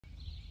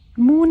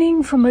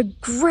Morning from a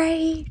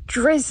grey,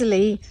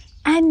 drizzly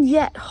and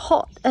yet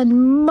hot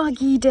and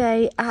muggy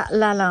day at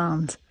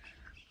Lalande.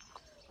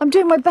 I'm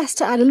doing my best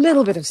to add a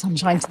little bit of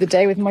sunshine to the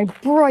day with my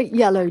bright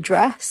yellow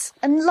dress.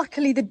 And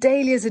luckily the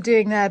dahlias are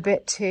doing their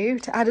bit too,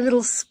 to add a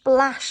little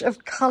splash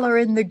of colour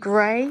in the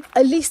grey.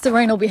 At least the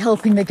rain will be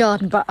helping the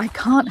garden, but I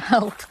can't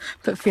help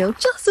but feel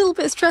just a little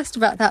bit stressed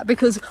about that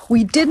because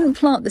we didn't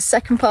plant the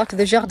second part of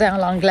the Jardin à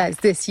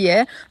l'Anglaise this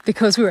year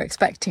because we were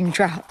expecting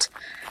drought.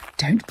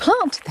 Don't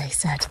plant, they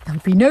said.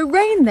 There'll be no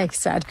rain, they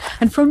said.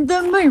 And from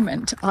the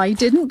moment I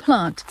didn't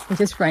plant, it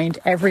has rained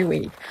every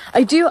week.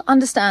 I do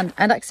understand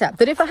and accept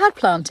that if I had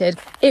planted,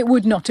 it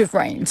would not have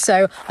rained.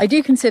 So I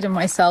do consider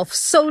myself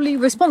solely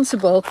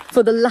responsible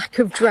for the lack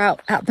of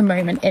drought at the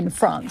moment in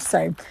France.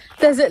 So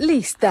there's at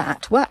least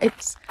that. Well,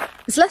 it's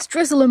less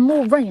drizzle and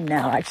more rain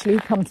now, actually,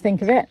 come to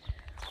think of it.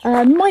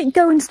 Might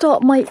go and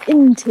start my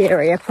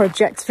interior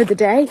projects for the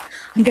day.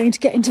 I'm going to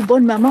get into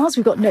Bonne Maman's,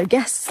 we've got no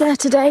guests there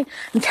today,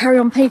 and carry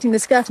on painting the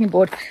skirting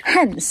board,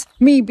 hence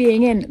me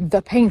being in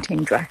the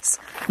painting dress.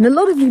 And a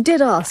lot of you did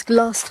ask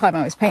last time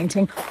I was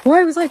painting,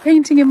 why was I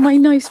painting in my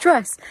nice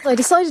dress? I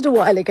decided a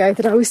while ago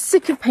that I was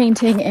sick of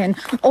painting in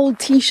old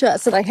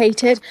t-shirts that I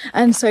hated,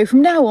 and so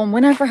from now on,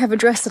 whenever I have a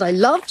dress that I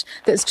loved,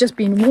 that's just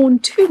been worn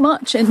too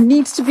much and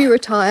needs to be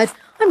retired,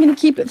 I'm going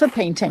to keep it for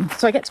painting,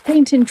 so I get to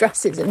paint in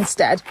dresses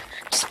instead.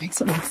 Just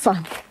makes it more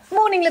fun.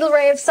 Morning, little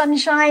ray of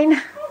sunshine.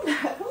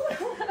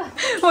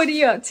 What are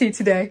you up to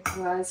today?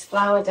 Well, it's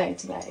flower day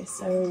today,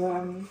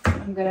 so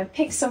I'm going to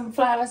pick some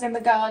flowers in the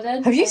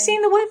garden. Have you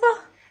seen the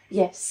weather?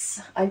 Yes,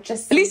 I've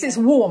just... At least it's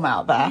warm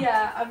out there.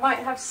 Yeah, I might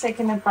have to take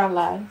an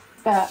umbrella,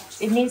 but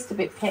it needs to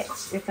be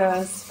picked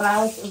because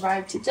flowers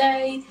arrived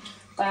today.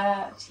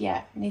 But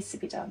yeah, it needs to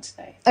be done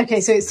today.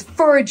 Okay, so it's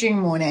foraging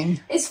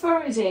morning. It's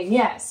foraging,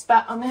 yes,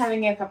 but I'm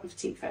having a cup of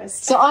tea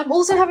first. So I'm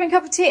also having a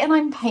cup of tea and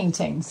I'm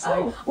painting.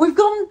 So we've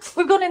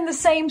gone in the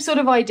same sort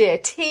of idea,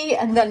 tea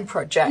and then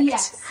project.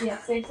 Yes,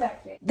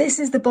 exactly. This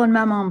is the Bonne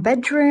Maman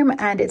bedroom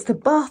and it's the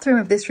bathroom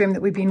of this room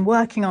that we've been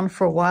working on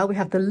for a while. We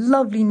have the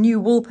lovely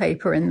new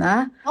wallpaper in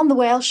there. On the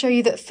way, I'll show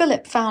you that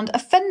Philip found a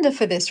fender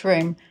for this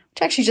room,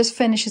 which actually just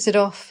finishes it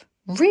off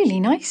really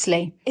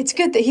nicely. It's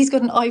good that he's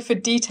got an eye for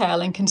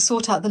detail and can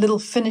sort out the little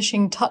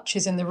finishing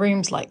touches in the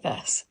rooms like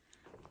this.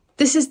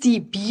 This is the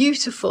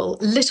beautiful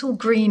little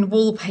green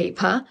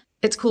wallpaper.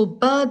 It's called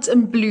Birds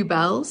and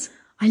Bluebells.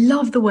 I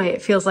love the way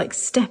it feels like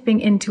stepping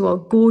into our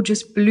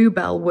gorgeous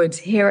bluebell woods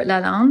here at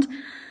Lalande.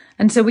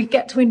 And so we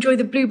get to enjoy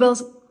the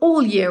bluebells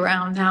all year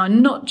round now,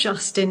 and not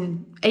just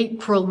in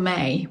April,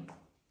 May.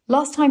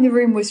 Last time the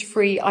room was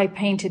free, I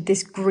painted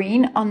this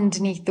green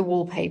underneath the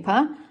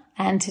wallpaper.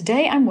 And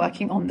today I'm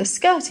working on the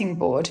skirting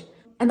board.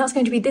 And that's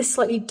going to be this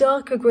slightly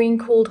darker green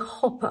called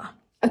Hopper.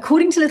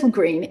 According to Little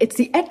Green, it's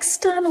the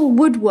external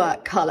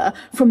woodwork colour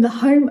from the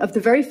home of the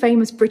very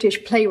famous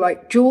British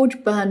playwright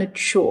George Bernard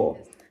Shaw.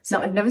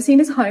 Now, I've never seen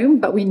his home,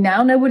 but we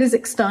now know what his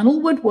external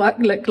woodwork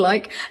looked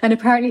like. And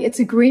apparently it's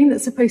a green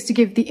that's supposed to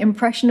give the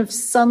impression of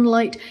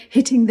sunlight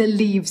hitting the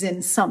leaves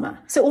in summer.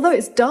 So although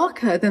it's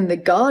darker than the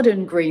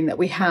garden green that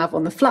we have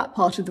on the flat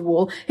part of the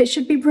wall, it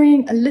should be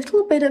bringing a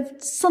little bit of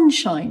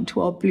sunshine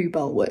to our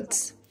bluebell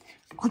woods.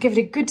 I'll give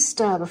it a good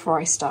stir before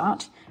I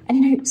start. And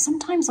you know,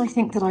 sometimes I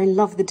think that I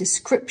love the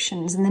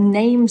descriptions and the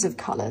names of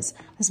colours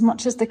as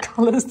much as the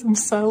colours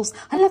themselves.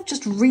 I love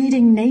just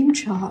reading name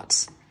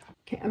charts.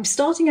 Okay, I'm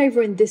starting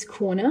over in this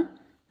corner,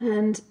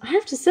 and I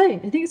have to say, I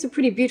think it's a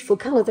pretty beautiful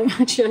colour though.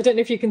 Actually, I don't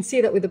know if you can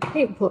see that with the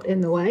paint pot in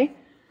the way.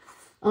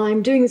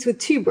 I'm doing this with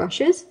two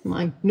brushes,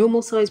 my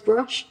normal size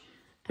brush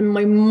and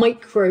my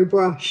micro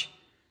brush.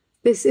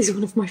 This is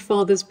one of my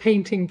father's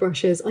painting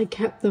brushes. I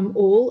kept them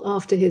all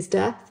after his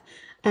death,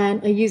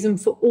 and I use them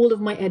for all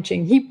of my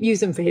edging. He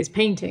used them for his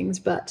paintings,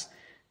 but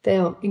they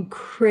are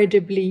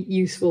incredibly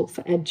useful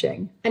for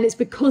edging. And it's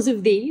because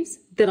of these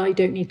that I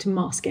don't need to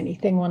mask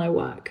anything when I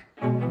work.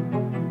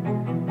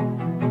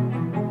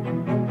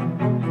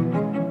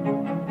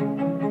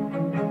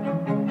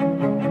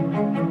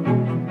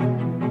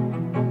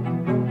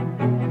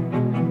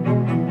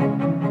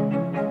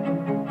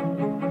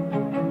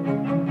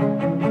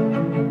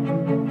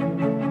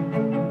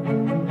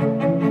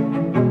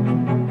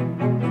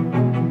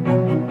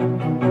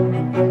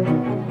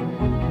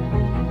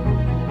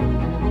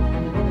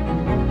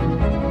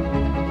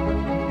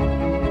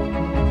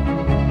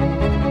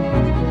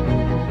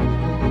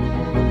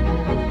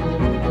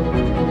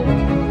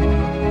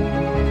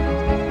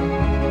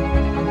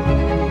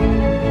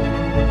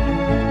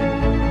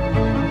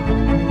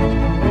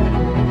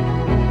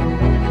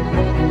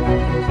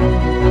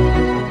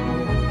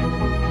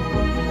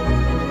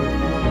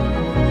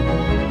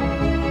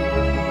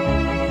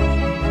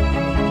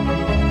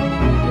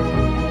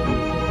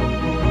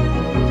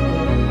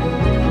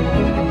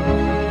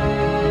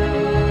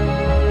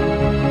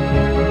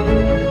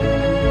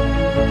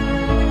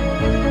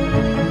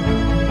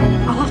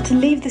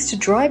 To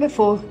dry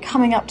before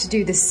coming up to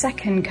do the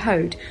second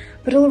coat,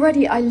 but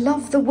already I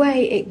love the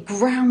way it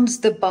grounds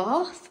the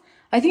bath.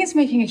 I think it's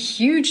making a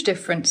huge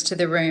difference to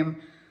the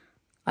room.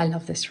 I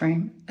love this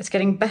room. It's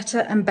getting better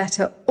and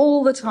better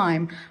all the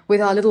time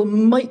with our little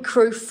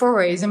micro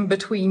forays in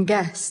between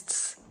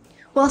guests.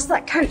 Whilst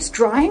that coat's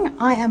drying,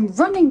 I am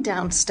running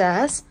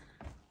downstairs.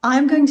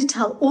 I'm going to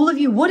tell all of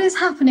you what is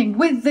happening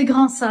with the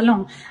Grand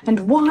Salon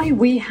and why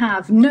we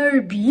have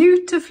no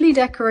beautifully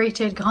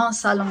decorated Grand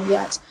Salon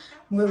yet.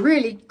 We're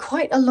really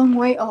quite a long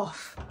way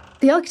off.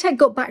 The architect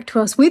got back to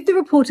us with the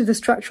report of the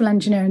structural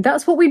engineer, and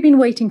that's what we've been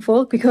waiting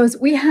for because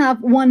we have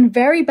one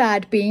very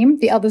bad beam.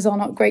 The others are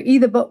not great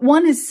either, but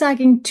one is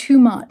sagging too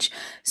much.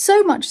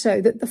 So much so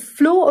that the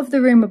floor of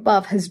the room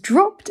above has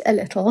dropped a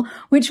little,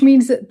 which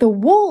means that the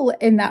wall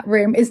in that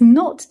room is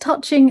not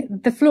touching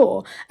the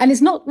floor and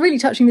is not really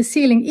touching the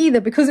ceiling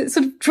either because it's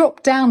sort of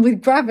dropped down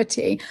with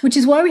gravity, which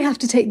is why we have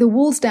to take the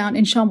walls down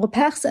in Chambre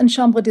Perse and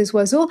Chambre des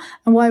Oiseaux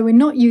and why we're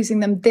not using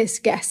them this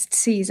guest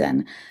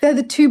season. They're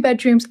the two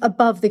bedrooms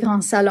above the Grand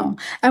Salon,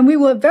 and we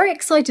were very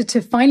excited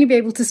to finally be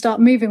able to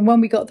start moving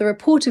when we got the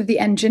report of the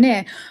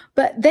engineer,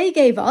 but they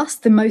gave us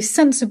the most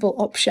sensible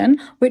option,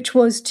 which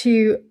was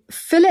to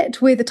fill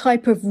it with a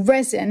type of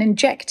resin,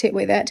 inject it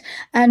with it,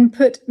 and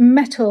put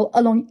metal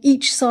along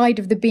each side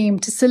of the beam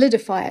to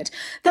solidify it.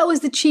 That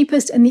was the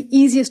cheapest and the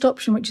easiest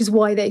option, which is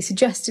why they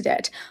suggested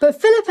it. But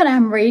Philip and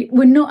Emery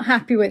were not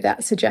happy with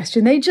that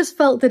suggestion. They just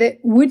felt that it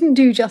wouldn't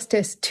do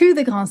justice to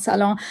the Grand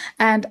Salon,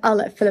 and I'll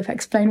let Philip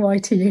explain why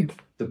to you.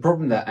 The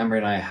problem that Emery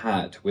and I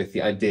had with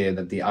the idea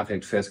that the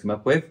architect first came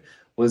up with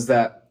was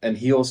that, and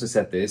he also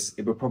said this,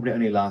 it would probably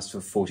only last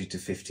for 40 to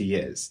 50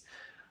 years.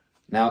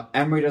 Now,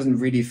 Emery doesn't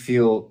really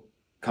feel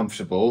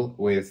comfortable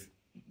with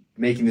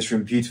making this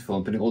room beautiful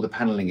and putting all the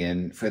paneling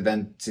in for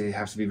then to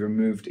have to be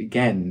removed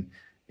again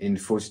in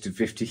 40 to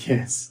 50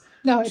 years.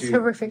 No, it's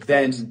horrific.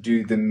 Then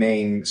do the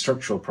main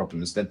structural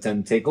problems that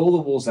then take all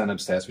the walls down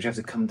upstairs, which have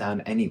to come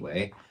down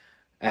anyway,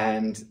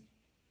 and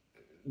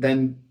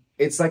then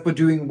it's like we're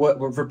doing work,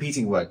 we're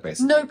repeating work,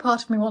 basically. No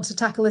part of me wants to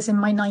tackle this in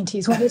my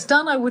 90s. When it's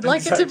done, I would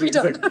like it to be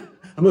done.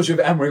 I'm not sure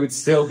if Emery would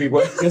still be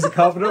working as a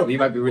carpenter, or he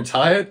might be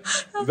retired.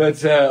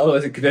 But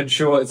otherwise, it could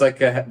ensure it's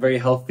like a very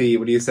healthy,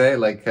 what do you say,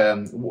 like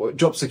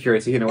job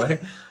security in a way.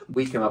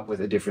 We came up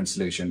with a different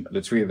solution,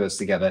 the three of us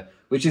together,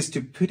 which is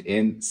to put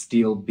in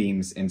steel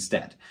beams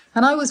instead.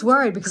 And I was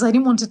worried because I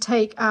didn't want to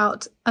take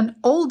out an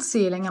old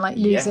ceiling and like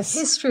lose the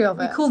history of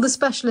it. We called the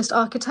specialist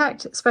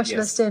architect,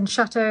 specialist in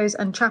chateaus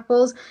and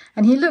chapels,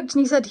 and he looked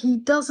and he said he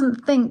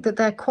doesn't think that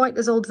they're quite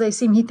as old as they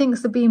seem. He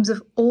thinks the beams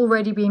have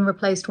already been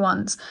replaced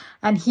once,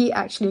 and he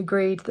actually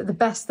agreed that the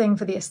best thing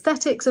for the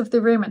aesthetics of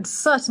the room and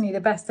certainly the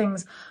best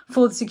things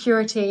for the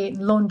security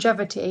and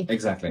longevity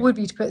would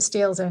be to put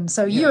steels in.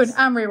 So you and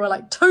Emery were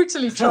like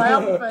totally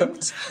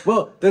triumphant.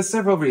 Well, there's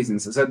several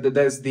reasons. So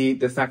there's the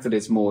fact that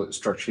it's more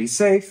structurally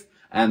safe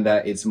and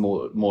that it's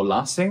more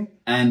lasting.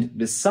 And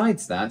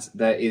besides that,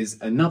 there is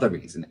another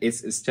reason.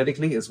 It's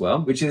aesthetically as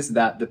well, which is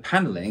that the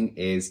paneling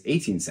is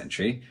 18th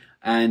century.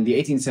 And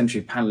the 18th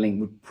century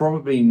paneling would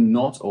probably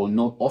not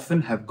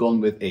often have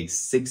gone with a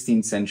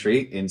 16th century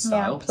in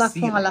style.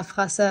 Plafond à la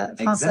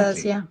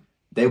française, yeah.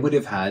 They would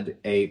have had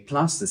a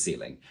plaster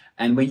ceiling.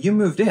 And when you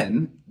moved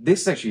in,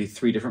 this is actually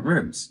three different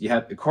rooms. You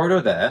had the corridor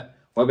there.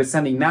 Where we're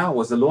standing now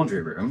was the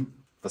laundry room.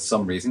 For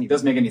some reason, it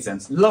doesn't make any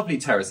sense. Lovely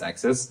terrace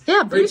access.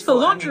 Yeah, beautiful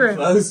laundry room.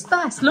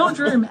 Best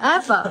laundry room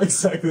ever.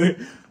 Exactly.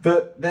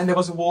 But then there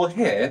was a wall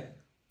here,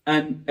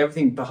 and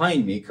everything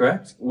behind me,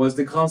 correct, was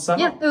the Grand Salon.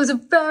 Yeah, there was a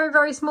very,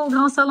 very small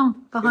Grand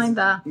Salon behind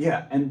there.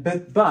 Yeah,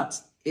 but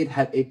it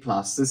had a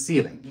plaster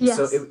ceiling. Yes.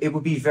 So it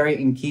would be very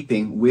in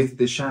keeping with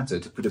the chateau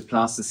to put a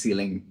plaster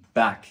ceiling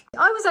back.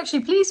 I was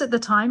actually pleased at the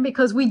time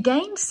because we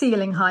gained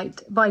ceiling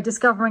height by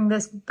discovering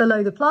this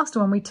below the plaster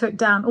when we took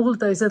down all of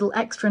those little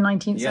extra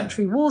 19th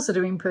century walls that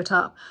had been put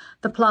up.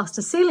 The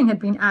plaster ceiling had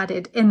been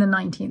added in the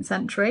 19th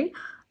century.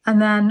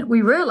 And then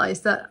we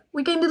realised that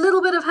we gained a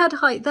little bit of head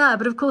height there.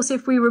 But of course,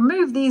 if we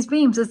remove these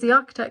beams, as the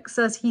architect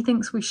says he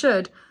thinks we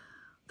should,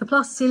 the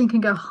plaster ceiling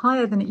can go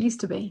higher than it used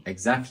to be.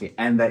 Exactly.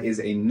 And there is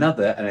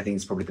another, and I think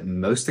it's probably the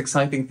most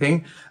exciting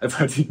thing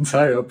about the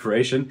entire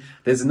operation.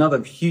 There's another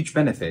huge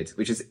benefit,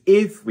 which is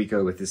if we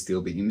go with the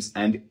steel beams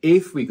and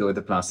if we go with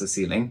the plaster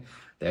ceiling,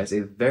 there's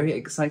a very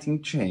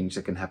exciting change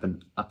that can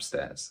happen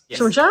upstairs. Yes.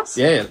 Georges?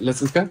 Yeah,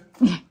 let's go.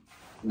 Yeah.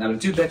 Now, the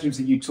two bedrooms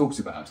that you talked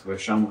about were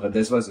Chambre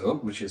des Oiseaux,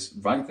 which is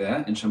right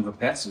there, and Chambre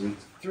Perse, with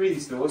three of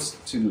these doors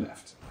to the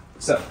left.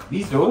 So,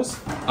 these doors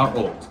are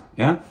old,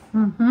 yeah?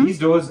 Mm-hmm. These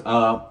doors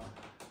are,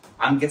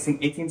 I'm guessing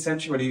 18th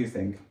century. What do you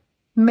think?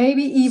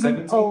 Maybe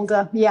even 17th?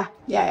 older. Yeah,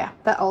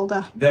 they're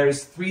older. There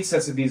is three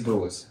sets of these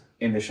doors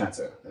in the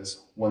chateau.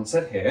 There's one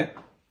set here,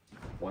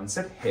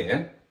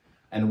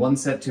 and one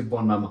set to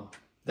Bonne Maman.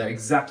 They're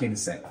exactly the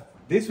same.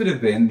 This would have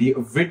been the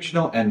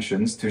original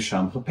entrance to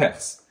Chambre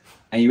Perse,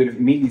 and you would have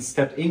immediately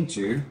stepped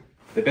into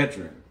the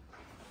bedroom.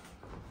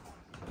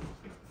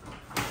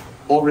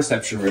 Or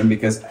reception room,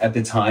 because at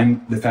the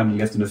time the family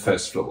lived on the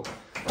first floor.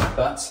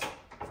 But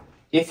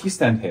if you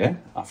stand here,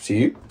 after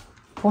you.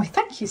 Why,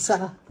 thank you,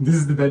 sir. This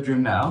is the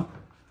bedroom now.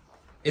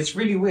 It's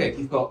really weird.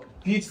 You've got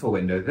beautiful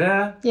window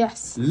there.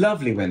 Yes.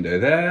 Lovely window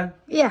there.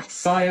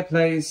 Yes.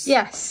 Fireplace.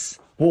 Yes.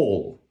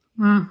 Wall.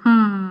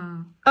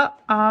 Mm-hmm.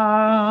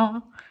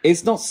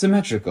 It's not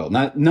symmetrical.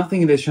 Now,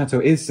 nothing in this chateau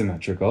is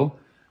symmetrical,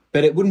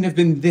 but it wouldn't have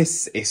been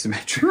this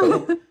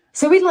asymmetrical.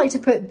 So we'd like to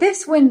put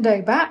this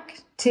window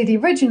back to the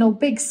original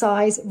big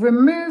size,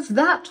 remove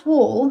that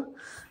wall,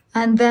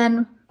 and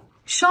then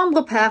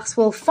Chambre Perse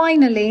will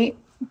finally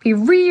be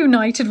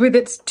reunited with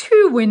its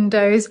 2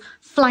 windows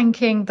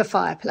flanking the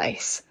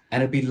fireplace.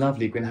 And it'd be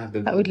lovely. We're going to have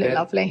the that would look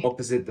lovely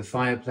opposite the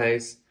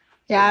fireplace.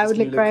 Yeah, it would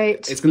look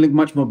great. It's going to look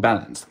much more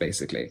balanced,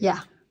 basically.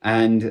 Yeah.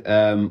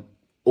 And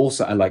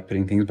also, I like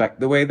putting things back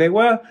the way they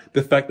were.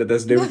 The fact that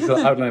there's the original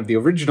outline of the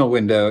original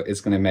window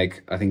is going to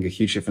make, I think, a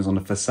huge difference on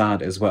the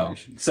facade as well.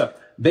 So,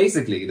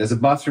 basically, there's a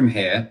bathroom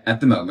here at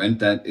the moment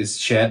that is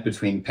shared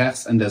between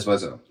Perse and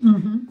Desvoiseaux.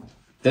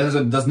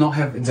 Desvoiseaux does not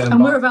have its own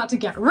And we're about to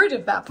get rid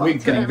of that bathroom.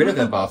 We're getting rid of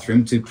that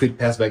bathroom to put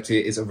Perse back to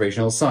its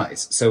original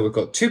size. So we've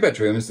got 2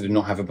 bedrooms that do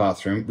not have a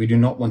bathroom. We do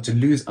not want to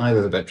lose either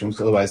of the bedrooms,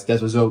 otherwise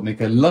Desvoiseaux would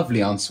make a lovely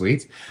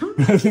ensuite.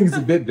 I think it's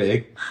a bit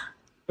big.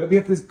 But we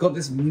have got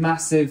this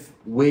massive,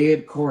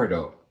 weird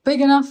corridor.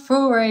 Big enough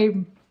for a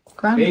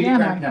grand piano.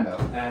 Grand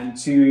piano. And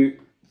 2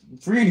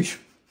 really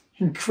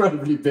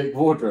incredibly big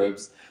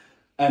wardrobes.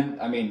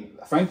 And, I mean,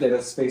 frankly,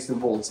 there's space to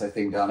waltz, I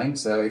think, darling.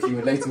 So if you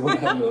would later want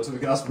to have a daughter, we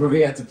can ask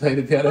Maria to play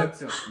the piano.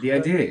 So the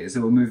idea is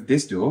that we'll move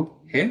this door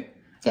here.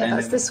 Yeah,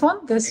 that's this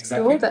one. This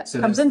door that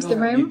comes into the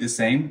room. The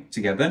same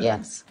together.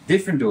 Yes.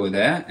 Different door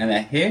there. And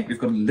then here, we've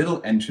got a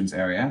little entrance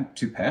area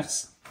to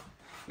Perse,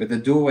 with a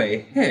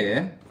doorway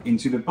here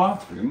into the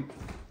bathroom,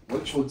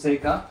 which will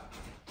take up,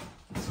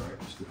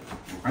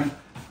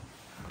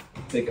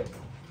 take up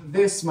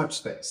this much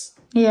space.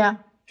 Yeah.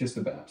 Just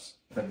about.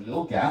 But a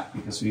little gap,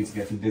 because we need to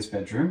get to this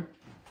bedroom,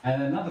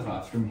 and another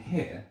bathroom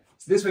here.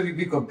 So this way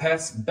we've got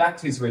Perse back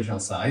to its original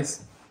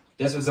size.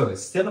 Desvoiseaux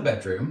is still a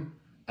bedroom,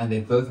 and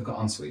they both have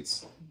got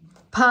en-suites.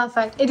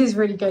 Perfect. It is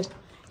really good.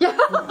 Yeah,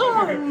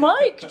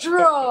 mic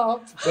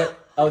drop. But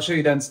I'll show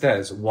you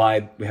downstairs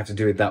why we have to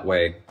do it that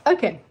way.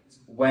 Okay.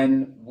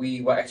 When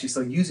we were actually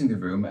still using the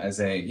room as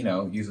a,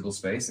 usable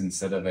space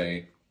instead of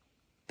a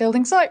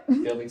building site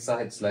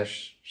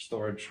 /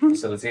 storage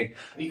facility,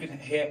 you could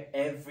hear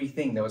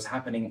everything that was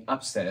happening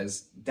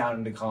upstairs down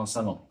in the Grand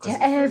Salon. Yeah,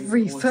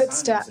 every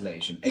footstep.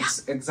 Yeah.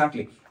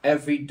 Exactly.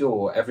 Every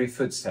door, every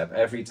footstep,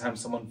 every time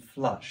someone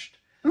flushed.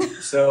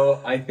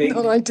 So I think...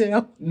 Not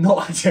ideal.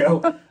 Not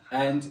ideal.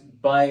 And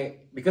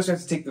because we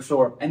have to take the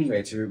floor up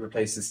anyway to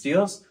replace the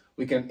steels,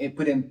 we can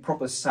put in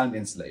proper sound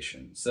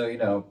insulation.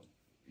 So,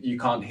 you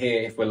can't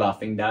hear if we're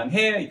laughing down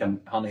here, you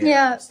can't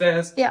hear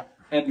upstairs,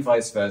 and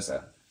vice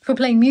versa. If we're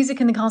playing music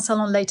in the Grand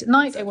Salon late at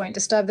night, it won't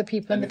disturb the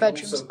people in the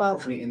bedrooms also above.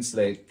 Properly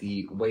insulate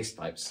the waste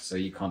pipes, so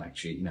you can't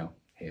actually,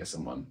 hear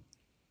someone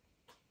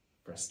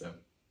press the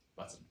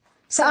button.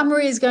 So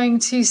Anne-Marie is going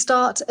to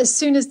start as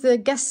soon as the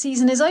guest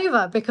season is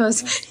over,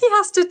 because he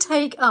has to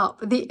take up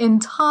the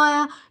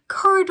entire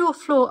corridor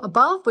floor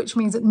above, which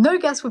means that no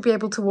guest will be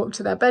able to walk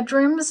to their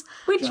bedrooms,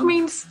 which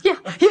means,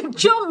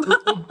 jump.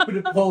 Put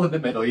a pole in the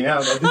middle,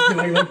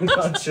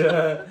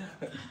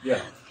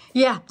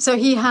 Yeah, so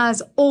he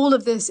has all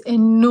of this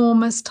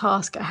enormous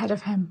task ahead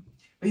of him.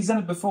 He's done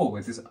it before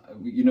with his,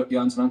 your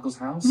aunt and uncle's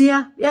house.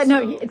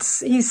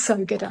 He's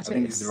so good at it. I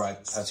think he's the right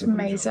person. It's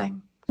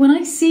amazing. When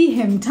I see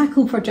him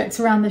tackle projects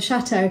around the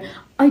chateau,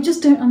 I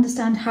just don't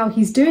understand how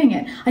he's doing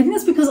it. I think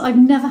that's because I've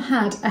never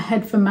had a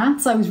head for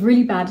maths. I was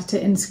really bad at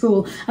it in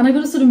school, and I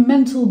got a sort of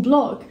mental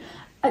block.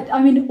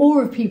 I'm in awe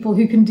of people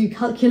who can do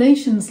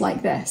calculations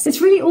like this. It's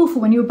really awful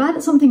when you're bad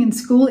at something in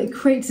school. It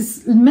creates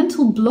this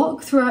mental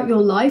block throughout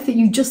your life that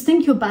you just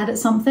think you're bad at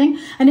something,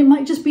 and it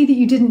might just be that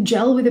you didn't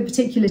gel with a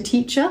particular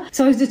teacher.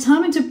 So I was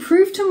determined to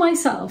prove to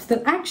myself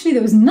that actually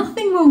there was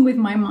nothing wrong with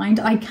my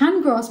mind. I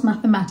can grasp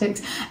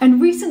mathematics,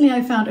 and recently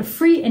I found a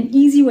free and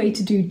easy way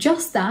to do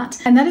just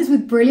that, and that is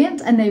with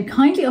Brilliant, and they've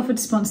kindly offered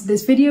to sponsor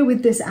this video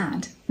with this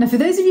ad. Now, for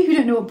those of you who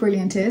don't know what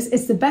Brilliant is,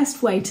 it's the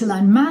best way to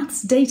learn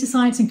maths, data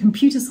science and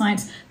computer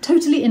science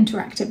totally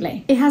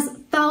interactively. It has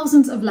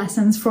thousands of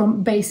lessons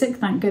from basic,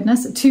 thank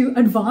goodness, to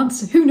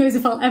advanced. Who knows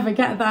if I'll ever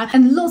get there?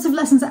 And lots of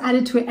lessons are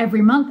added to it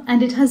every month,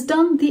 and it has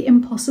done the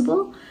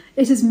impossible.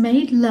 It has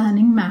made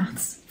learning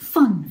maths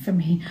fun for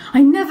me.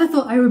 I never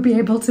thought I would be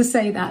able to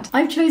say that.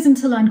 I've chosen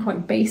to learn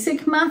quite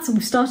basic maths.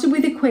 We've started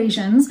with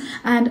equations,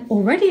 and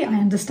already I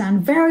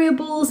understand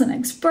variables and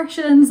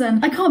expressions,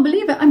 and I can't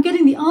believe it. I'm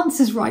getting the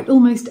answers right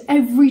almost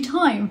every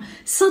time.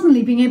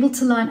 Suddenly being able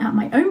to learn at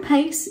my own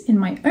pace, in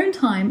my own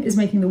time, is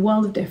making the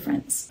world of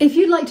difference. If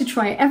you'd like to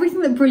try everything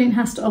that Brilliant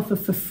has to offer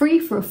for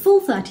free for a full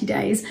 30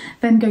 days,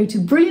 then go to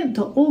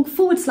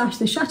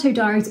brilliant.org/the Chateau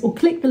Diaries or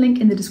click the link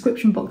in the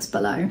description box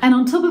below. And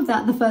on top of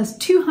that, the first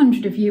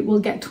 200 of you will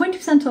get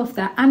 20% off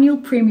their annual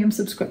premium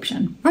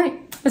subscription. Right,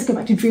 let's go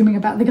back to dreaming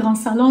about the Grand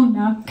Salon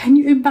now. Can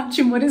you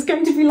imagine what it's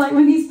going to be like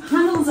when these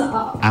panels are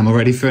up? I'm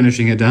already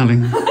furnishing it,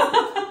 darling.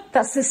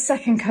 That's the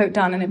second coat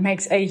done, and it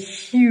makes a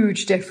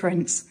huge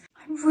difference.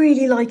 I'm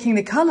really liking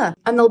the colour.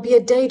 And there'll be a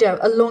dado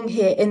along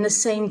here in the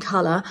same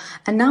colour.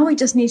 And now we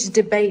just need to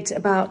debate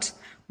about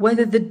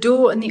whether the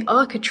door and the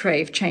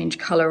architrave change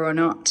colour or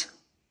not.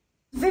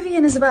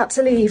 Vivian is about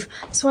to leave,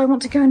 so I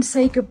want to go and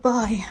say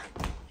goodbye.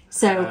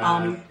 So,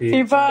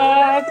 Happy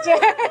birthday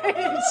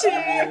to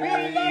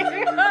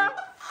you.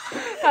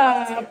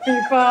 Happy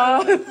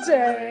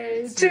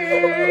birthday to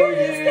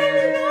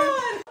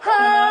you.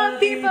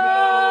 Happy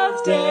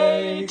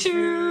birthday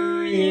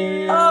to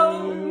you.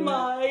 oh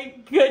my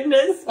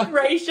goodness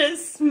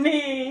gracious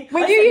me.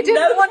 We knew you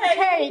didn't want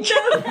cake.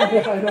 No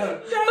cake. No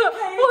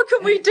cake. What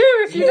can we do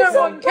if you don't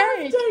want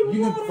cake?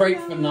 You were great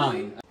for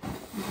 9.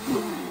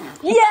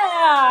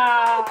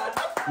 Yeah!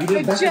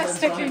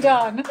 Majestically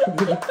done.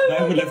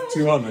 Now we left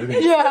 2 on, I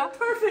think. Yeah.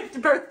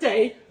 Perfect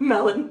birthday,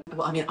 Melon.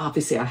 Well, I mean,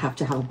 obviously, I have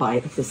to have a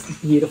bite of this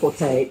beautiful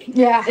cake.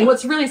 Yeah. And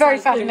what's really very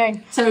exciting-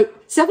 fattening. So,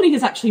 Stephanie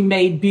has actually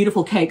made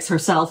beautiful cakes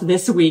herself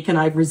this week, and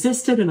I've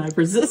resisted and I've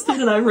resisted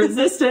and I've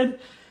resisted.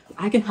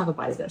 I can have a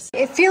bite of this.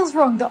 It feels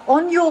wrong that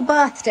on your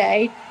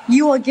birthday,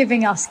 you are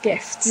giving us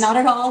gifts. Not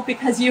at all,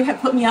 because you have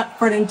put me up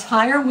for an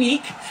entire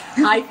week.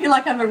 I feel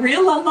like I'm a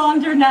real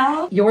Lalande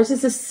now. Yours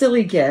is a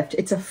silly gift.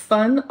 It's a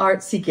fun,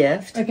 artsy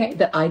gift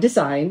that I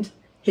designed,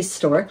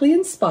 historically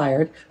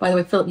inspired. By the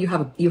way, Philip, you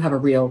have a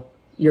real.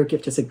 Your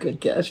gift is a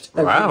good gift.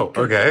 Wow.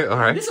 Okay. All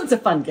right. This one's a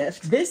fun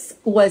gift. This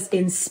was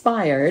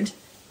inspired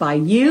by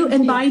you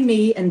and by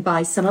me and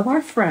by some of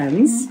our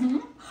friends.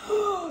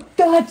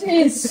 That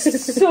is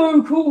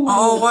so cool.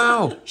 Oh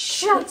wow.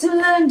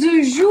 Chatelaine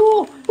du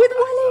jour with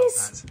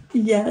wellies.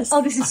 Yes.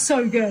 Oh, this is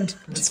so good.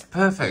 It's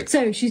perfect.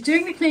 So she's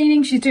doing the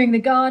cleaning, she's doing the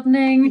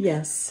gardening,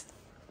 Yes.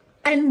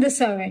 and the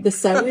sewing. The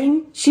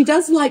sewing. She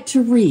does like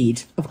to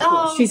read, of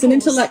course. She's an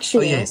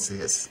intellectual. Yes.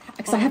 Yes.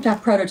 Because I have to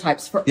have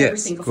prototypes for Yes,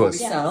 everything of before we course.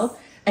 sell.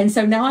 And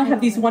so now I have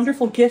these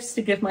wonderful gifts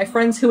to give my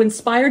friends who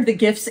inspired the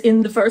gifts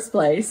in the first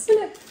place.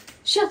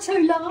 Chateau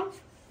Love,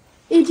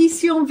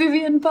 Edition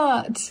Vivian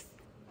Bart.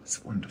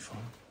 It's wonderful.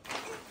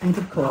 And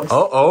of course.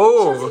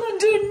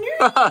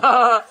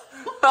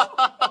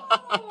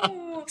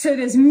 So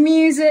there's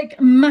music,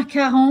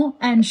 macaron,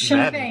 and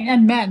champagne,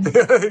 and men.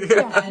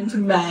 And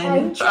men.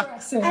 And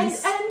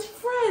dresses. And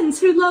friends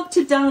who love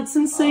to dance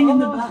and sing in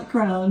the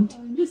background.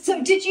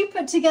 So did you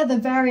put together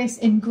various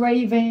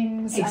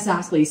engravings?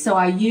 Exactly. So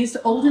I used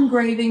old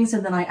engravings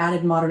and then I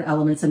added modern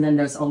elements, and then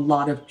there's a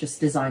lot of just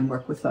design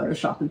work with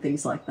Photoshop and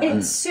things like that.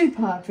 It's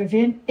superb,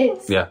 Vivian.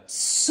 It's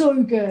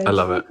so good. I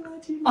love it.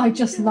 I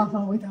just love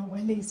her with her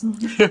wellies on.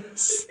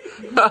 Yes.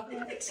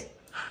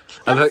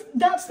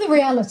 That's the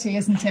reality,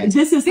 isn't it?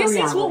 This is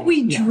what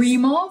we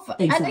dream of,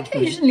 and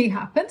occasionally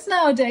happens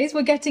nowadays.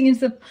 We're getting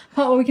into the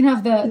part where we can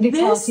have the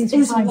parties. This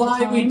is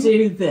why we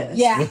do this.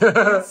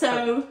 Yeah.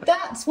 So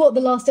that's what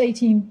the last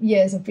 18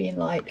 years have been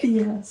like.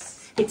 yes.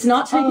 It's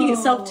not taking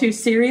itself too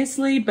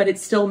seriously, but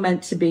it's still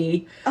meant to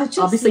be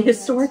obviously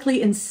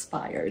historically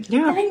inspired.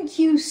 Yeah. Thank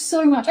you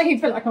so much. I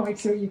feel like I can't wait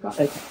to see what you've got.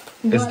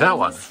 Is that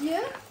one?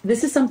 Yeah.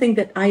 This is something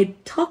that I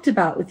talked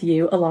about with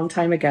you a long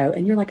time ago,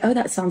 and you're like, oh,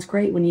 that sounds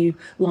great. When you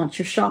launch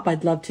your shop,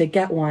 I'd love to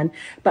get one.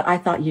 But I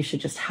thought you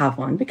should just have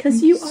one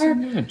because you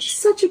are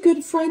such a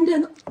good friend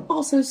and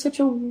also such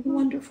a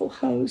wonderful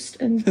host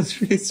and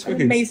That's really sweet.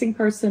 an amazing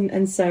person.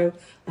 And so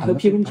I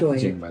hope you enjoy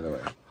it. By the way.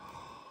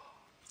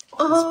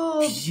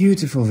 Oh,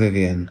 Beautiful,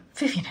 Vivian.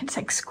 Vivian, it's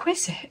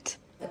exquisite.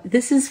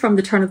 This is from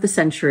the turn of the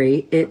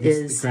century. It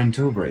is The Grand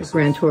Tour bracelet.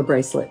 Grand Tour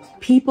bracelet.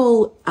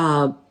 People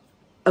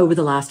over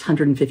the last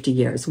 150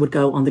 years would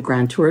go on the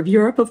Grand Tour of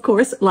Europe, of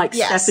course, like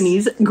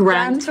Stephanie's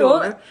Grand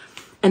Tour.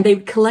 And they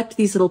would collect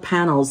these little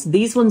panels.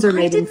 These ones are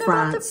made in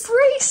France. The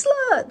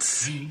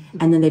bracelets.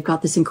 And then they've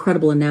got this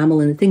incredible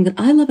enamel. And the thing that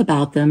I love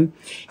about them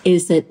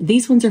is that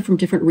these ones are from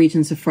different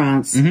regions of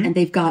France. And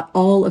they've got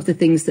all of the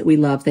things that we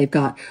love. They've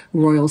got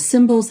royal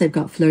symbols. They've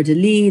got fleur de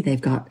lis. They've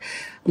got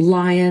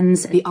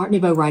lions. The Art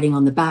Nouveau writing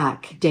on the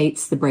back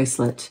dates the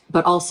bracelet.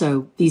 But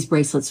also these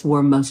bracelets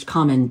were most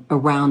common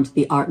around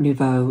the Art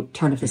Nouveau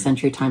turn of the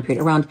century time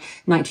period, around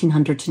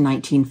 1900 to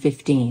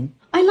 1915.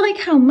 I like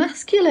how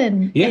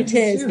masculine it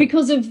is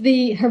because of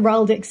the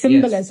heraldic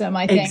symbolism,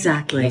 I think.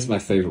 Exactly. That's my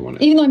favourite one.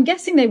 Even though I'm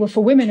guessing they were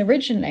for women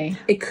originally.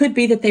 It could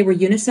be that they were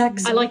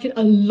unisex. I like it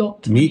a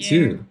lot. Me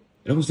too.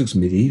 It almost looks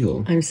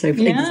medieval. I'm so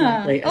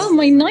exactly. Oh,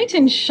 my knight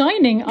in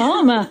shining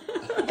armour.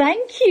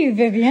 Thank you,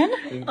 Vivian.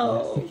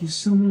 Thank you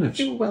so much.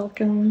 You're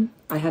welcome.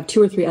 I have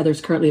 2 or 3 others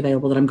currently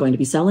available that I'm going to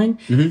be selling,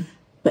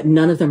 but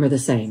none of them are the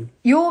same.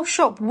 Your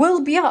shop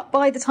will be up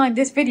by the time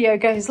this video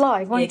goes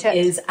live, won't it?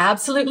 It is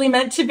absolutely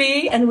meant to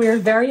be, and we're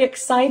very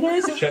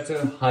excited.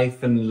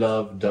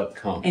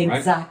 Chateau-love.com, right?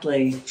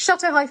 Exactly.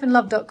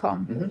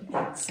 Chateau-love.com.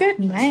 Good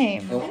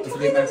name. By the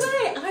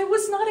way, I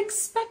was not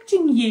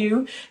expecting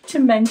you to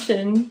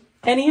mention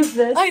any of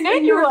this. I know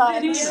in you your are.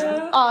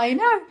 video. I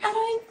know. And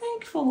I'm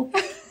thankful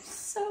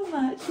so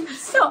much.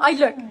 No,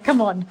 look,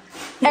 come on.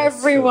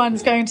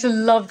 Everyone's going to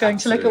love going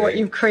to look at what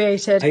you've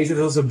created. You said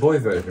there was a boy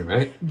version,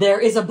 right? There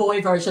is a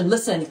boy version.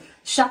 Listen,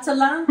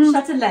 chatelaine,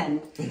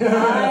 chatelaine.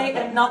 I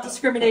am not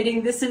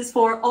discriminating. This is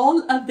for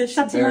all of the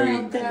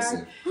chatelaine out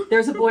there.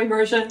 There's a boy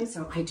version.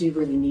 So I do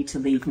really need to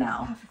leave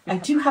now. I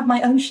do have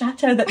my own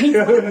chateau that means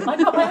I've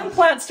got my own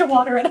plants to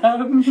water at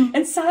home.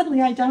 And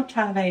sadly, I don't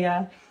have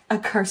a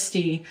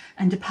Kirsty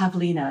and a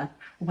Pavlina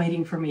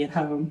waiting for me at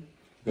home.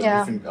 Yeah.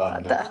 Different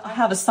garden. I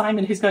have a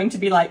Simon who's going to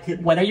be like,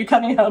 when are you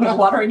coming home and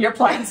watering your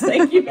plants?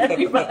 Thank you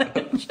very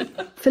much.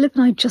 Philip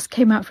and I just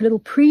came out for a little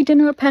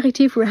pre-dinner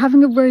aperitif. We were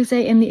having a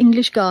rosé in the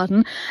English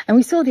garden and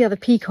we saw the other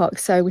peacock.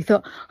 So we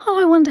thought,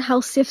 oh, I wonder how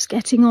Sif's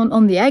getting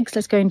on the eggs.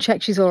 Let's go and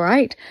check she's all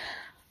right.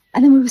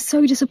 And then we were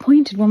so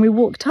disappointed when we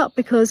walked up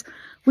because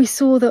we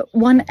saw that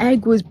one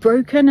egg was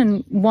broken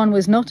and one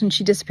was not, and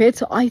she disappeared.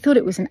 So I thought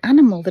it was an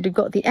animal that had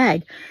got the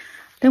egg.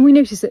 Then we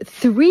noticed that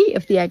 3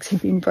 of the eggs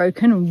had been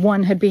broken and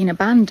 1 had been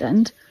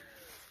abandoned.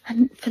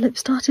 And Philip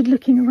started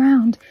looking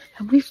around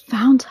and we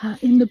found her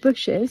in the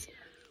bushes.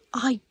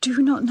 I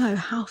do not know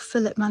how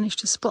Philip managed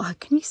to spot her.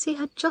 Can you see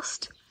her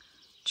just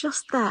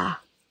there?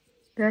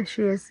 There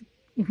she is.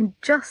 You can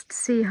just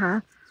see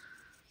her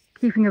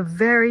keeping a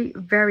very,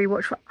 very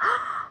watchful...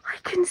 I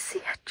can see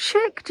a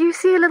chick. Do you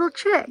see a little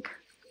chick?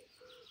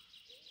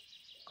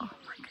 Oh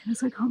my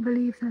goodness, I can't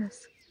believe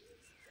this.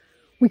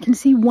 We can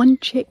see 1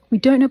 chick. We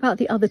don't know about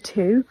the other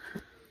 2.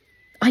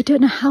 I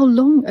don't know how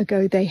long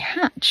ago they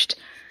hatched.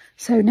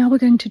 So now we're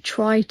going to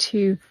try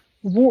to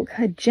walk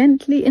her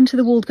gently into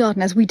the walled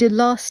garden as we did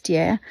last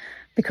year,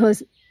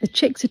 because the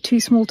chicks are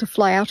too small to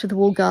fly out of the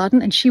walled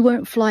garden and she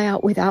won't fly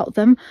out without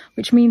them,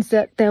 which means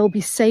that they'll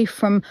be safe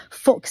from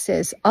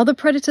foxes. Other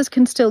predators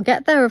can still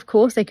get there, of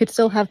course. They could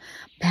still have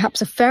perhaps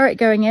a ferret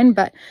going in,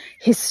 but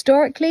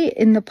historically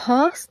in the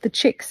past, the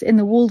chicks in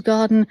the walled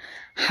garden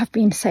have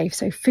been safe.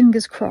 So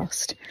fingers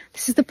crossed.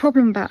 This is the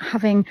problem about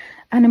having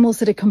animals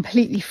that are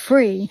completely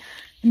free.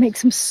 It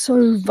makes them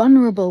so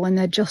vulnerable when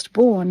they're just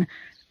born.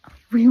 I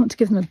really want to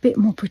give them a bit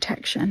more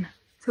protection.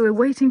 So we're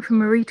waiting for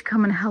Marie to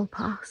come and help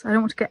us. I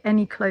don't want to get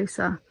any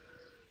closer.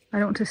 I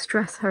don't want to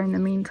stress her in the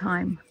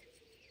meantime.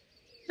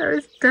 There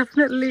is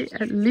definitely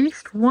at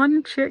least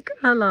 1 chick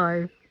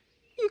alive.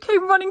 You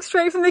came running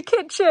straight from the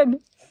kitchen.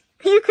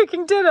 Are you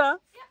cooking dinner?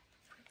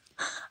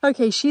 Yeah.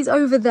 Okay, she's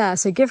over there,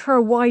 so give her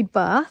a wide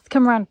berth.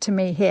 Come round to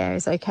me here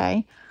is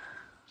okay.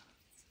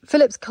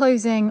 Philip's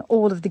closing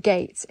all of the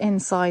gates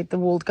inside the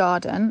walled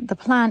garden. The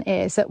plan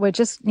is that we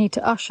just need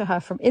to usher her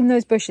from in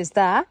those bushes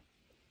there,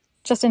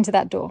 just into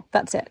that door.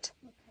 That's it.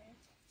 Okay.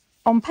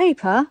 On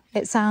paper,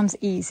 it sounds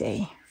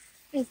easy.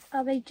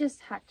 Are they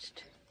just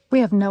hatched?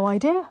 We have no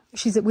idea.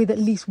 She's with at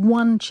least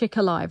 1 chick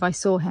alive. I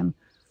saw him.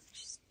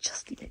 She's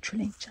just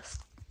literally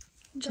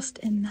just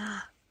in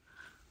there.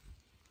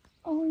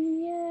 Oh,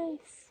 yes.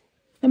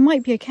 It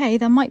might be okay.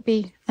 There might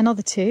be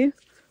another 2.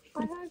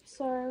 I hope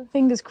so.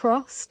 Fingers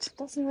crossed.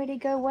 Doesn't really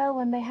go well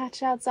when they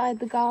hatch outside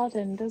the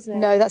garden, does it?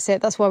 No, that's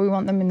it. That's why we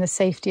want them in the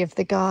safety of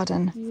the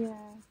garden. Yeah.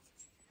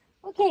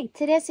 Okay,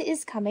 Teresa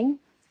is coming.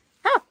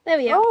 Ah, there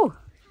we are. Oh,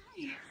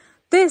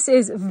 this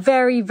is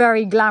very,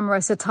 very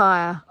glamorous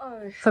attire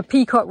for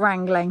peacock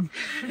wrangling.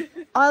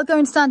 I'll go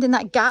and stand in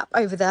that gap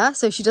over there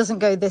so she doesn't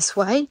go this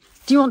way.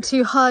 Do you want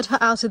to herd her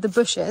out of the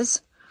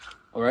bushes?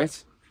 All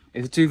right.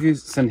 If the 2 of you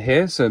stand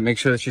here, so make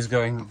sure that she's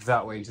going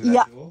that way to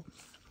that door.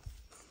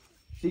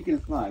 She can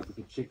fly, but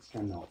the chicks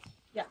cannot.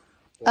 Yeah.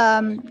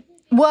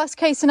 Worst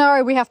case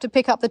scenario, we have to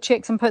pick up the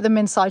chicks and put them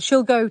inside.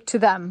 She'll go to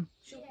them.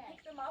 She'll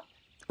pick them up.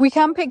 We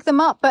can pick them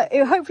up, but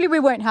hopefully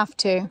we won't have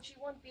to. She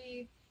won't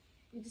be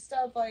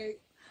disturbed by...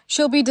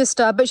 She'll be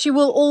disturbed, but she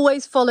will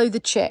always follow the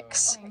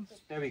chicks.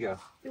 There we go.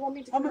 You want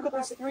me to... Oh my God,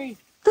 there's 3.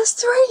 There's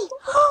 3!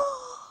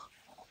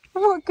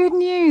 What good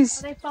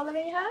news. Are they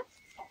following her?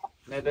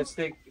 No, they're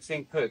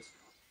staying put.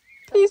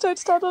 Please don't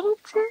stand on a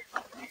tree.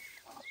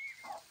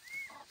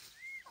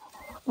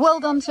 Well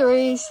done,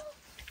 Therese.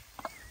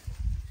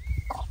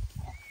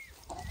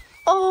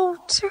 Oh,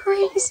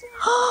 Therese.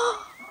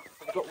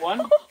 I've got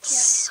 1.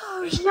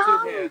 So There's 2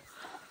 young. here.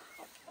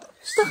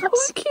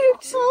 That's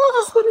cute.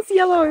 Oh, this one is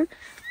yellow.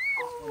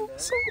 Oh,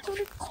 so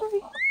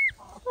sorry.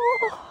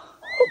 Oh,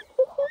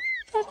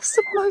 that's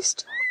the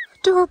most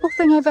adorable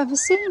thing I've ever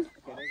seen.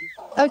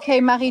 Okay,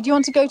 Marie, do you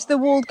want to go to the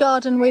walled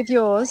garden with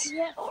yours?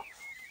 Yeah.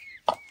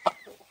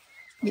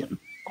 Yeah.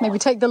 Maybe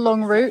take the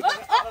long route.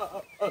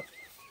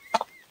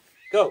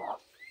 Go.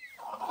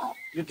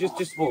 You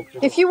just walk.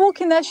 If you walk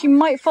in there, she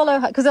might follow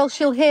her because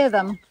she'll hear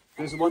them.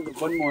 There's one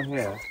more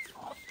here.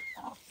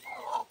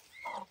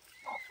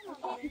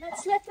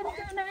 Let's let them go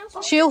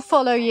now. She'll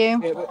follow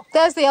you. Yeah, but...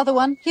 There's the other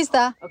one. He's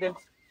there. Okay.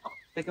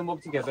 They can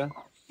walk together.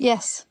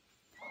 Yes.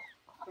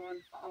 Come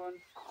on.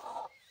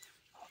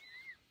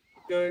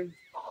 Keep going.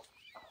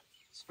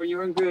 It's for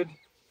your own good.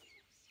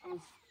 Come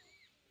on.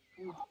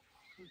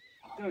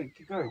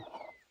 Keep going.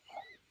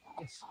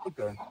 Yes, keep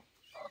going.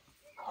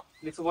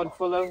 Little one,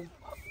 follow.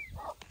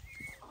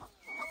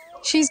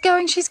 She's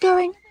going.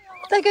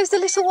 There goes the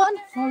little one.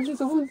 Oh,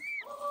 little one.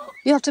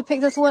 You have to pick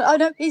the little one. Oh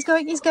no, he's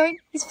going.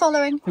 He's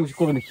following. I think we should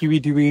call them Huey,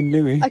 Dewey and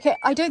Louie. Okay,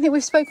 I don't think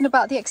we've spoken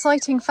about the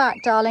exciting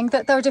fact, darling,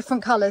 that there are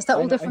different colours. They're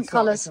all different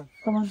colours.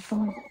 Come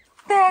on.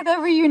 There, they're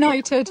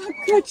reunited.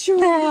 Good job.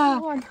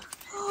 There.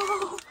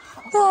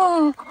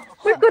 Oh, there.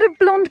 We've got a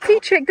blonde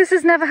pea-chick. This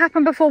has never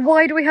happened before.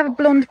 Why do we have a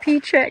blonde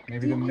pea-chick?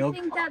 Maybe the milk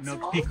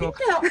peacock.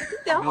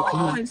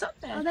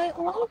 Are they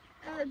all?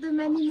 There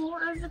many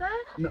more over there?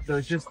 No,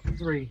 there's just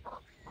 3.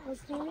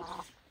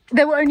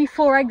 There were only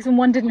 4 eggs and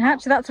 1 didn't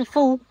hatch, so that's a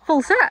full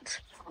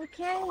set.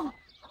 Okay.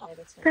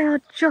 They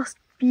are just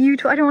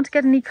beautiful. I don't want to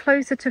get any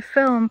closer to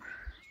film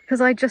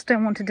because I just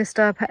don't want to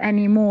disturb her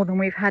any more than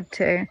we've had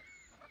to.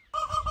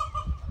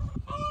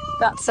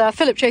 That's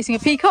Philip chasing a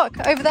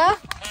peacock over there.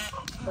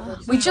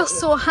 We just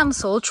saw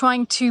Hansel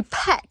trying to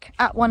peck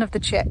at one of the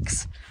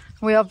chicks.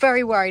 We are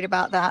very worried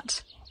about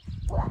that.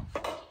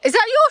 Is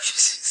that your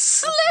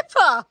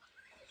slipper?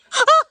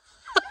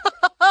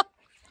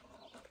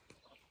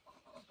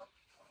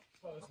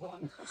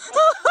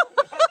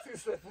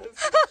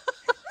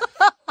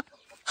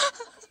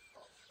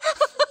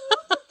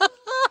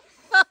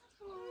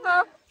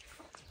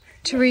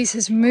 Therese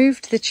has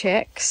moved the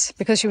chicks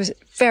because she was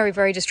very,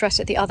 very distressed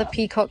at the other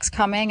peacocks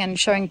coming and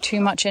showing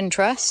too much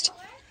interest.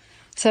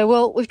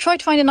 So, we've tried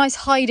to find a nice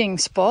hiding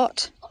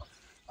spot.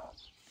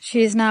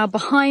 She is now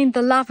behind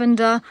the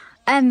lavender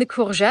and the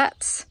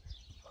courgettes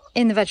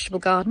in the vegetable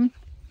garden.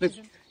 Look,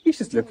 he's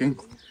just looking.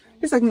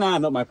 He's like, nah,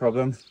 not my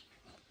problem.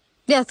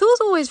 Yeah, Thor's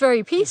always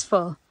very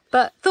peaceful.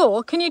 But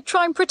Thor, can you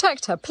try and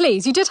protect her,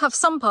 please? You did have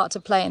some part to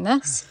play in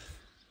this.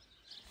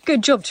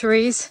 Good job,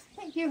 Therese.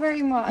 Thank you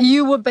very much.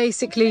 You were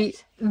basically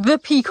the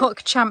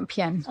peacock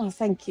champion. Oh,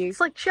 thank you. It's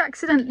like she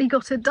accidentally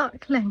got a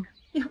duckling.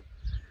 Yeah.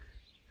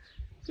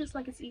 Feels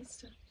like it's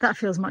Easter. That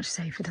feels much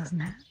safer, doesn't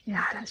it?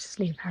 Yeah, let's just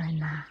leave her in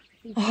there.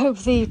 I hope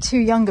the two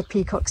younger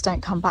peacocks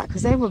don't come back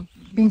because they were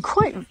being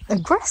quite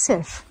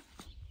aggressive.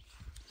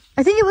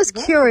 I think it was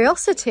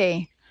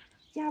curiosity.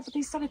 Yeah, but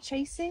they started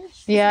chasing.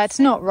 Yeah, it's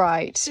not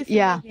right.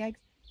 Yeah.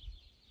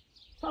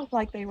 Felt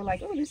like they were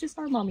like, oh, this is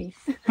our mummy.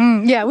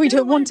 Yeah, we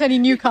don't want any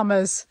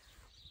newcomers.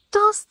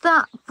 Does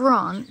that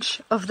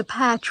branch of the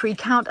pear tree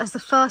count as the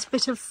first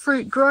bit of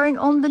fruit growing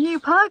on the new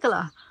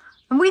pergola?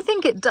 And we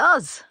think it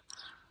does.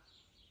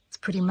 It's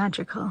pretty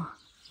magical.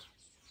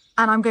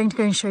 And I'm going to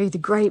go and show you the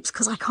grapes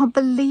because I can't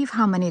believe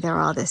how many there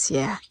are this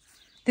year.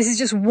 This is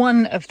just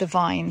one of the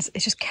vines.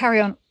 It's just carry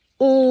on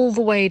all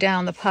the way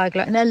down the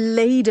pergola and they're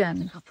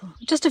laden.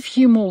 Just a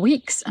few more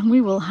weeks and we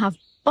will have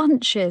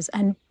bunches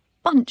and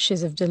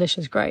bunches of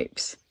delicious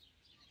grapes.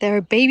 There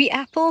are baby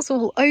apples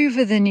all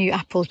over the new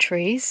apple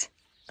trees.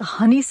 The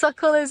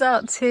honeysuckle is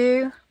out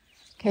too.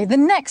 Okay, the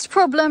next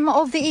problem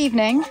of the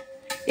evening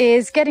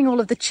is getting all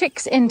of the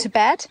chicks into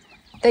bed.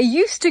 They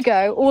used to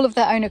go all of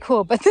their own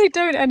accord, but they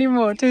don't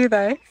anymore, do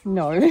they?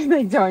 No,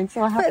 they don't,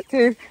 so I have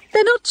to.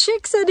 They're not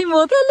chicks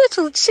anymore, they're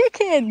little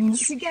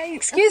chickens.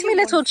 Excuse me,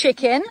 little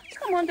chicken.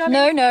 Come on,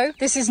 darling. No,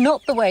 this is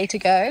not the way to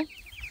go.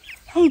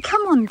 Hey,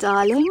 come on,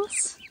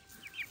 darlings.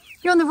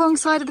 You're on the wrong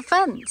side of the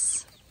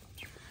fence.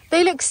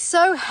 They look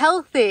so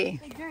healthy.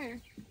 They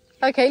do.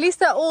 Okay, at least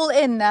they're all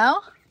in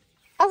now.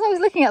 As I was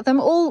looking at them,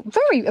 all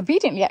very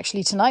obediently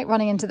actually tonight,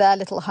 running into their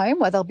little home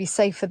where they'll be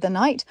safe for the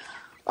night,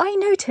 I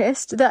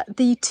noticed that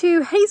the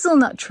two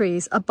hazelnut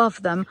trees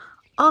above them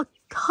are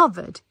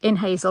covered in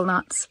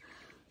hazelnuts.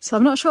 So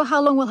I'm not sure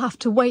how long we'll have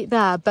to wait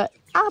there, but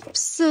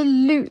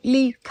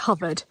absolutely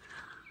covered.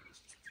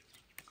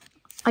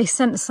 I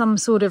sense some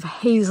sort of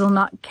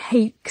hazelnut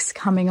cakes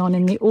coming on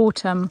in the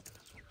autumn.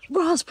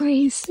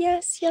 Raspberries.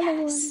 Yes,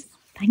 yellow ones.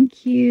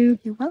 Thank you.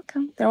 You're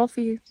welcome. They're all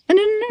for you. No.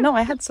 No,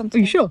 I had some. Are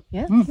you sure?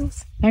 Yeah, of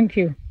course. Thank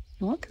you.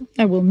 You're welcome.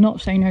 I will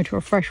not say no to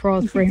a fresh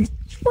raspberry.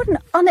 What an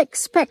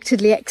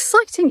unexpectedly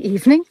exciting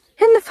evening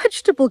in the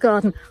vegetable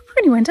garden. I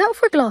only went out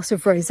for a glass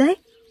of rosé.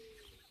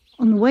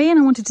 On the way in,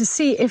 I wanted to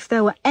see if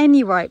there were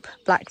any ripe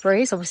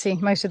blackberries. Obviously,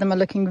 most of them are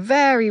looking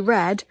very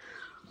red.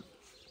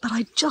 But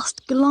I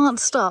just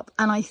glanced up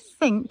and I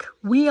think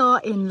we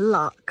are in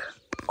luck.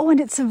 Oh, and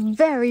it's a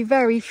very,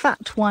 very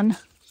fat one.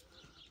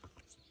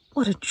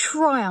 What a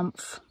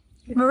triumph.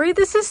 Marie,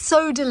 this is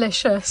so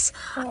delicious.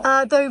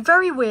 Though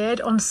very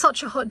weird on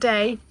such a hot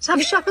day to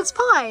have shepherd's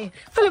pie.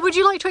 Philip, would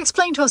you like to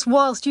explain to us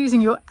whilst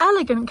using your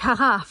elegant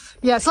carafe?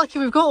 Yeah, it's lucky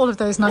we've got all of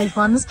those nice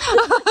ones.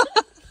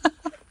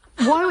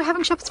 Why are we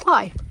having shepherd's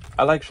pie?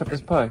 I like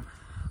shepherd's pie.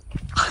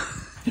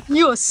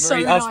 You are so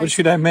Marie nice. asked, what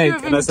should I make?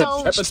 You've And I said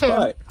indulged shepherd's him.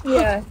 pie.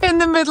 Yeah. In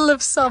the middle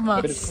of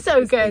summer.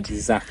 So good.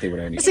 Exactly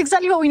what I need. It's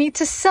exactly what we need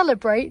to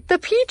celebrate the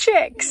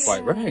peachicks.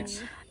 Quite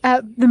right.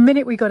 The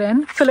minute we got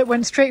in, Philip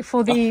went straight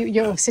for the,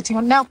 you're sitting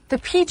on now, the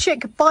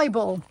Peachick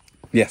Bible.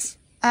 Yes.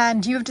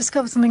 And you have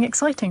discovered something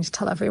exciting to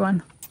tell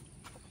everyone.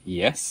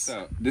 Yes.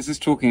 So this is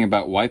talking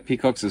about white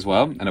peacocks as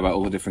well, and about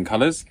all the different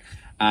colours.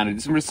 And I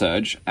did some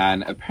research,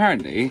 and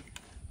apparently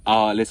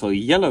our little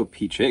yellow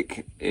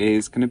peachick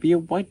is going to be a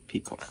white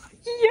peacock.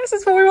 Yes,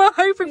 that's what we were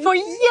hoping for.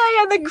 Yay!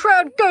 And the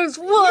crowd goes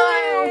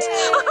wild.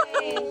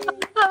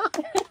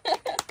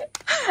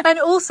 And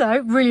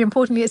also, really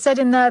importantly, it said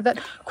in there that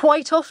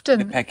quite often...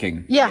 The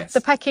pecking. Yeah, yes.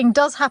 the pecking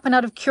does happen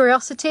out of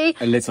curiosity.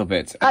 A little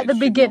bit. At the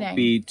beginning. It should not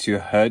be to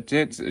hurt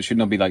it. It should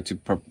not be like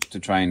to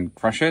try and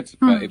crush it.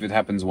 But if it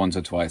happens once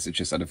or twice, it's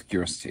just out of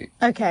curiosity.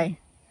 Okay.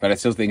 But I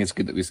still think it's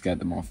good that we scared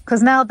them off.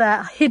 Because now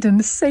they're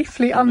hidden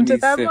safely under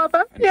their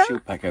mother. And Yeah. she'll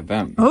peck at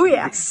them. Oh,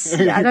 yes.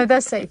 Yeah, no,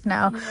 they're safe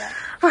now.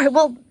 Right,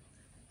 well,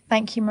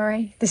 thank you,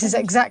 Marie. This is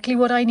exactly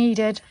what I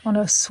needed on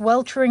a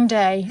sweltering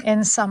day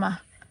in summer.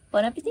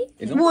 Bon appetit.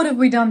 What have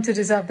we done to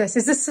deserve this?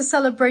 Is this a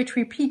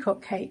celebratory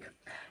peacock cake?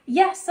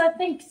 Yes, I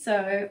think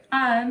so.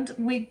 And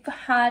we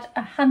had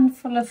a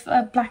handful of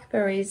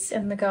blackberries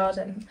in the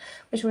garden,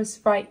 which was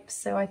ripe.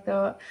 So I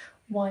thought,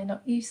 why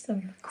not use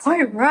them?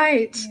 Quite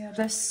right. Yeah,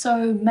 there's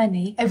so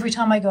many. Every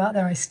time I go out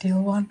there, I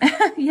steal one.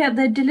 Yeah,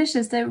 they're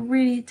delicious. They're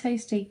really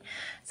tasty.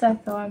 So I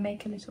thought I'd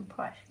make a little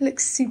pie.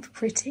 Looks super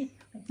pretty.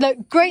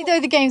 Look, great though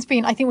the game's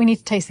been, I think we need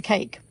to taste the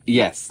cake.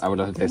 Yes, I would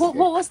have tasted What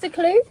was the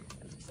clue?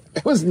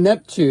 it. Was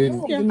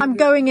Neptune. I'm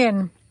going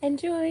in.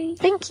 Enjoy.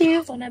 Thank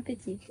you. Bon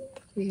appetit.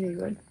 Really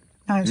good.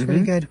 Oh, it's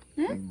really good.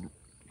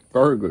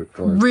 Very good.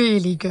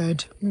 Really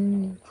good.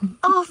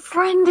 Our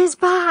friend is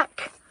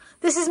back.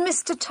 This is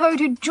Mr. Toad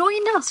who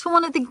joined us for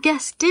one of the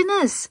guest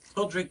dinners.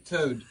 Todrick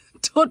Toad.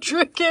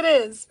 Todrick it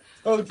is.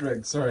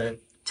 Todrick, sorry.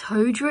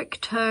 Todrick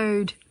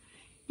Toad.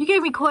 You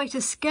gave me quite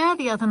a scare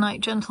the other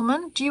night,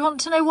 gentlemen. Do you want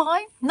to know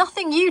why?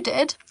 Nothing you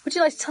did. Would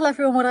you like to tell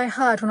everyone what I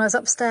heard when I was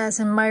upstairs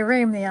in my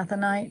room the other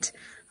night?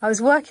 I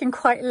was working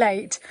quite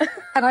late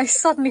and I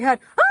suddenly heard,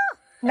 ah!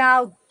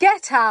 Now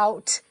get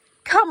out.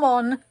 Come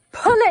on,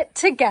 pull it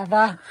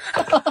together.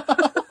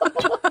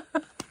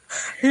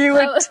 You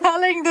were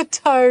telling the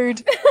toad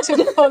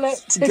to pull it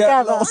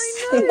together.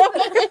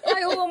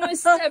 I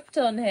almost stepped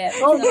on him.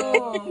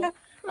 Oh.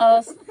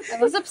 I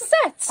was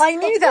upset. I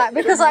knew that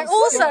because I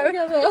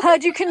also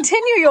heard you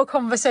continue your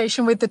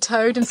conversation with the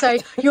toad and say,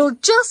 you'll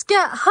just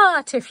get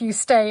hurt if you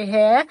stay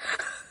here.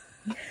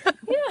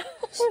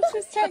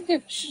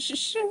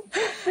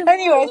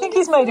 Anyway, I think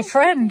he's made a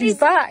friend. He's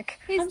back.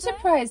 I'm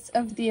surprised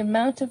of the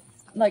amount of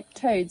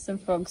toads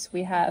and frogs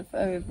we have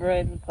over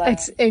in the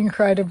It's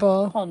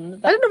incredible.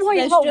 pond. I don't know why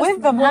he's not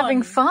with them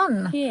having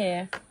fun.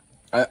 Yeah.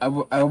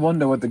 I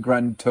wonder what the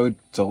grand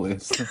total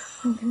is.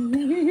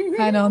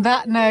 And on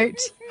that note,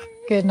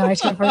 good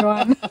night,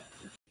 everyone.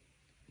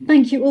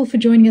 Thank you all for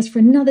joining us for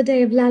another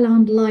day of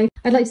Lalande Live.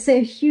 I'd like to say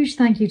a huge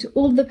thank you to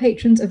all the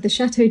patrons of the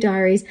Chateau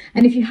Diaries.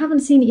 And if you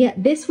haven't seen it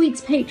yet, this week's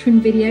patron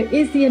video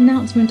is the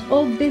announcement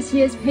of this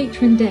year's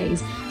patron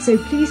days. So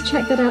please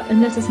check that out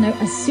and let us know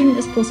as soon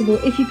as possible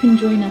if you can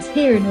join us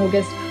here in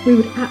August. We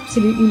would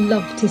absolutely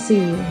love to see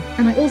you.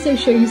 And I also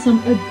show you some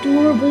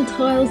adorable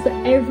tiles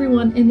that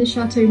everyone in the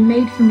chateau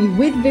made for me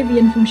with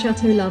Vivian from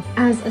Chateau Love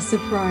as a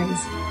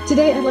surprise.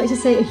 Today I'd like to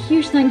say a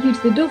huge thank you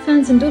to the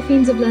Dauphins and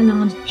Dauphines of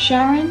Lalande,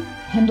 Sharon,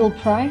 Pendle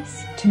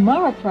Price,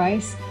 Tamara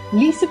Price,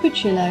 Lisa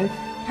Puccillo,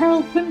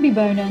 Harold Quimby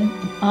Bonan,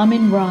 and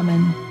Armin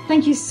Rahman.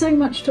 Thank you so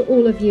much to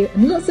all of you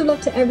and lots of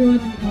love to everyone.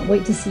 I can't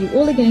wait to see you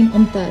all again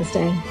on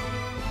Thursday.